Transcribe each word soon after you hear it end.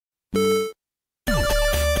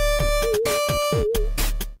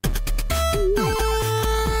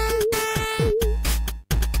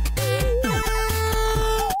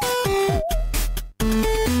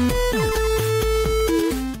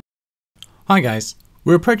Hi guys,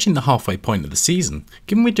 we're approaching the halfway point of the season,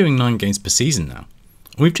 given we're doing 9 games per season now,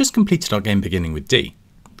 and we've just completed our game beginning with D.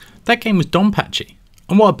 That game was Donpachi,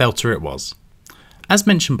 and what a belter it was. As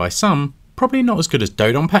mentioned by some, probably not as good as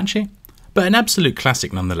Dodonpachi, but an absolute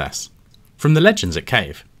classic nonetheless, from the legends at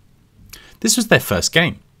Cave. This was their first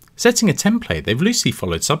game, setting a template they've loosely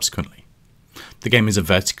followed subsequently. The game is a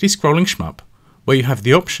vertically scrolling shmup, where you have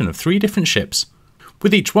the option of 3 different ships,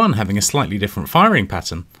 with each one having a slightly different firing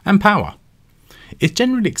pattern and power. It's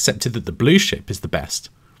generally accepted that the blue ship is the best,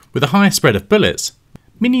 with a higher spread of bullets,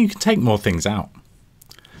 meaning you can take more things out.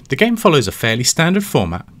 The game follows a fairly standard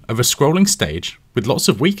format of a scrolling stage with lots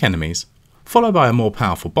of weak enemies, followed by a more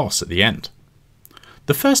powerful boss at the end.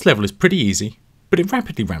 The first level is pretty easy, but it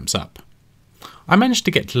rapidly ramps up. I managed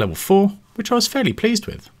to get to level 4, which I was fairly pleased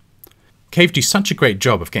with. Cave do such a great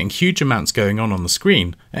job of getting huge amounts going on the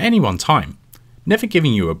screen at any one time, never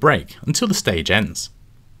giving you a break until the stage ends.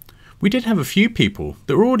 We did have a few people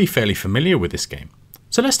that were already fairly familiar with this game,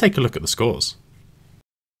 so let's take a look at the scores.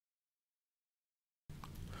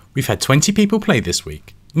 We've had 20 people play this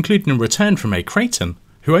week, including a return from A. Creighton,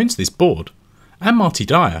 who owns this board, and Marty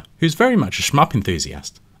Dyer, who's very much a shmup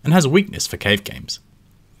enthusiast and has a weakness for cave games.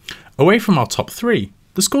 Away from our top 3,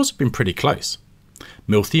 the scores have been pretty close.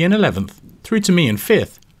 Milthy in 11th, through to me in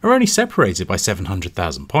 5th, are only separated by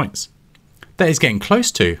 700,000 points. That is getting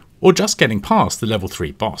close to, or just getting past, the level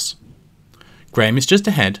 3 boss. Graham is just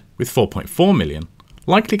ahead with 4.4 million,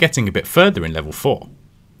 likely getting a bit further in level 4.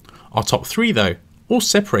 Our top 3 though, all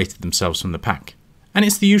separated themselves from the pack, and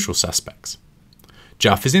it's the usual suspects.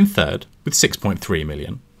 Juff is in 3rd with 6.3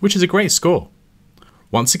 million, which is a great score.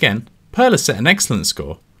 Once again, Pearl has set an excellent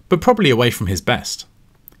score, but probably away from his best.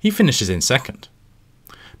 He finishes in 2nd.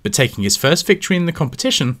 But taking his first victory in the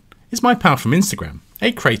competition is my pal from Instagram,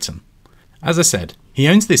 A. Creighton. As I said, he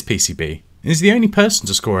owns this PCB and is the only person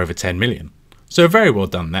to score over 10 million, so very well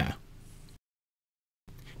done there.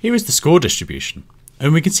 Here is the score distribution,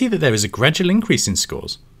 and we can see that there is a gradual increase in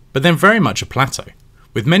scores, but then very much a plateau,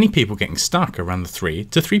 with many people getting stuck around the 3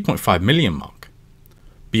 to 3.5 million mark.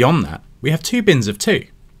 Beyond that, we have 2 bins of 2,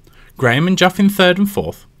 Graham and Juff in 3rd and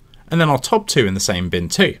 4th, and then our top 2 in the same bin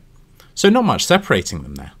too, so not much separating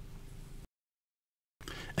them there.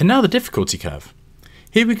 And now the difficulty curve.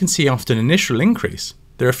 Here we can see after an initial increase,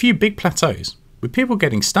 there are a few big plateaus, with people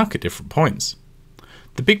getting stuck at different points.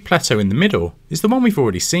 The big plateau in the middle is the one we've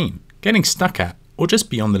already seen, getting stuck at or just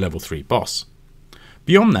beyond the level 3 boss.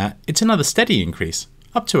 Beyond that, it's another steady increase,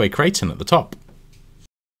 up to A. Creighton at the top.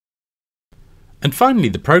 And finally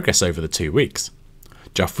the progress over the 2 weeks.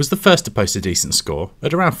 Juff was the first to post a decent score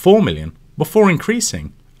at around 4 million, before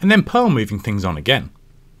increasing, and then Pearl moving things on again.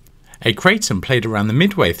 A. Creighton played around the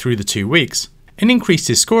midway through the 2 weeks, and increased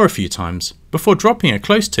his score a few times, before dropping it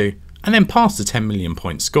close to, and then past the 10 million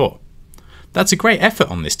point score. That's a great effort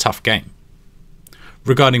on this tough game.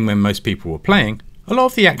 Regarding when most people were playing, a lot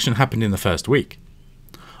of the action happened in the first week.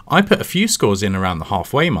 I put a few scores in around the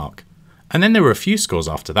halfway mark, and then there were a few scores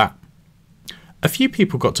after that. A few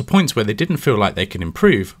people got to points where they didn't feel like they could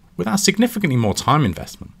improve without significantly more time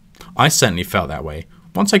investment. I certainly felt that way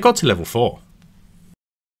once I got to level 4.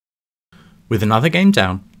 With another game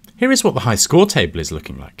down, here is what the high score table is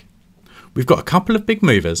looking like. We've got a couple of big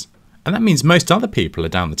movers, and that means most other people are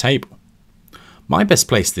down the table. My best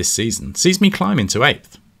place this season sees me climb into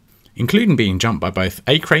 8th, including being jumped by both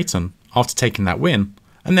A. Creighton after taking that win,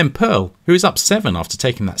 and then Pearl, who is up 7 after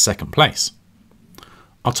taking that 2nd place.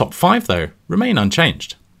 Our top 5 though remain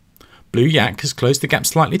unchanged. Blue Yak has closed the gap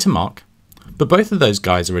slightly to Mark, but both of those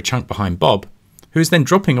guys are a chunk behind Bob, who is then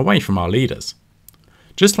dropping away from our leaders.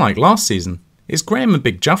 Just like last season, it's Graham and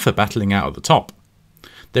Big Juffer battling out at the top.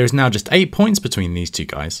 There is now just 8 points between these two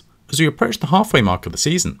guys as we approach the halfway mark of the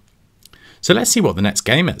season. So let's see what the next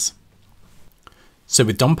game is. So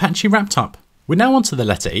with Donpachi wrapped up, we're now on to the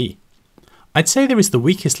letter E. I'd say there is the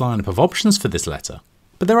weakest lineup of options for this letter,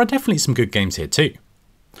 but there are definitely some good games here too.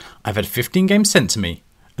 I've had 15 games sent to me,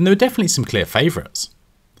 and there were definitely some clear favourites.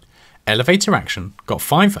 Elevator Action got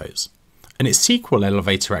 5 votes, and its sequel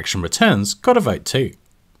Elevator Action Returns got a vote too.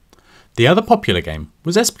 The other popular game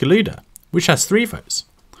was Espgaluda, which has 3 votes,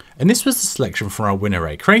 and this was the selection for our winner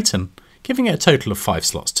A. Creighton, giving it a total of 5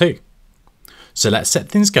 slots too. So let's set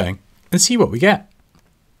things going and see what we get.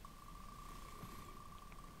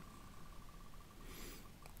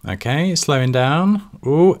 Okay, slowing down.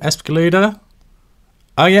 Ooh, Espgaluda.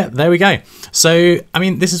 Oh yeah, there we go. So, I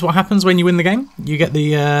mean, this is what happens when you win the game. You get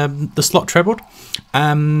the slot trebled.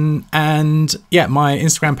 And yeah, my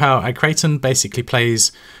Instagram pal at Creighton basically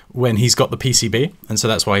plays when he's got the PCB, and so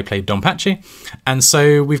that's why he played Donpachi. And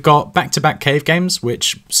so we've got back-to-back cave games,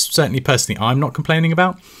 which certainly personally I'm not complaining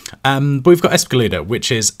about. But we've got Espgaluda,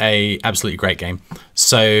 which is a absolutely great game.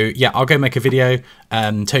 So yeah, I'll go make a video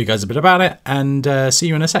and tell you guys a bit about it, and see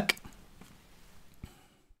you in a sec.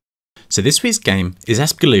 So this week's game is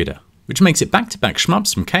Espgaluda, which makes it back-to-back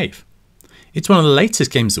shmups from Cave. It's one of the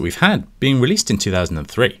latest games that we've had, being released in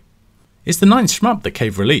 2003. It's the 9th shmup that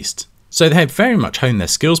Cave released, so they have very much honed their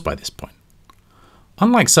skills by this point.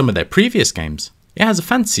 Unlike some of their previous games, it has a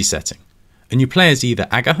fantasy setting, and you play as either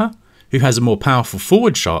Agaha, who has a more powerful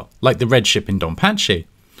forward shot like the red ship in Donpachi,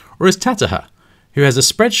 or as Tataha, who has a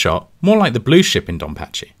spread shot more like the blue ship in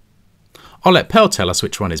Donpachi. I'll let Pearl tell us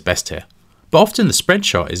which one is best here, but often the spread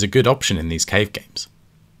shot is a good option in these Cave games.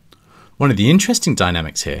 One of the interesting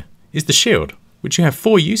dynamics here is the shield, which you have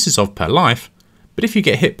 4 uses of per life, but if you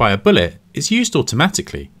get hit by a bullet, it's used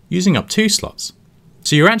automatically, using up 2 slots,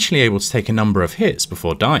 so you're actually able to take a number of hits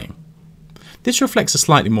before dying. This reflects a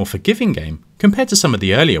slightly more forgiving game compared to some of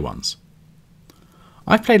the earlier ones.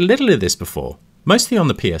 I've played a little of this before, mostly on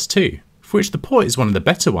the PS2, for which the port is one of the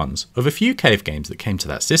better ones of a few Cave games that came to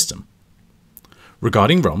that system.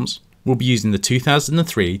 Regarding ROMs, we'll be using the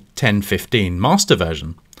 2003 1015 master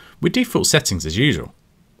version, with default settings as usual.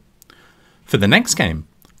 For the next game,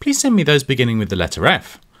 please send me those beginning with the letter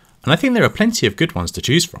F, and I think there are plenty of good ones to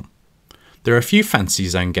choose from. There are a few Fantasy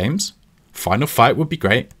Zone games, Final Fight would be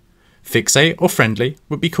great, Fixate or Friendly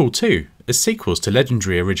would be cool too, as sequels to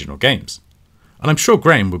legendary original games, and I'm sure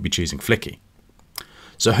Graham would be choosing Flicky.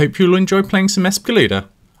 So I hope you'll enjoy playing some Espgaluda,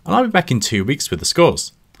 and I'll be back in 2 weeks with the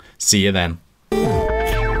scores. See you then.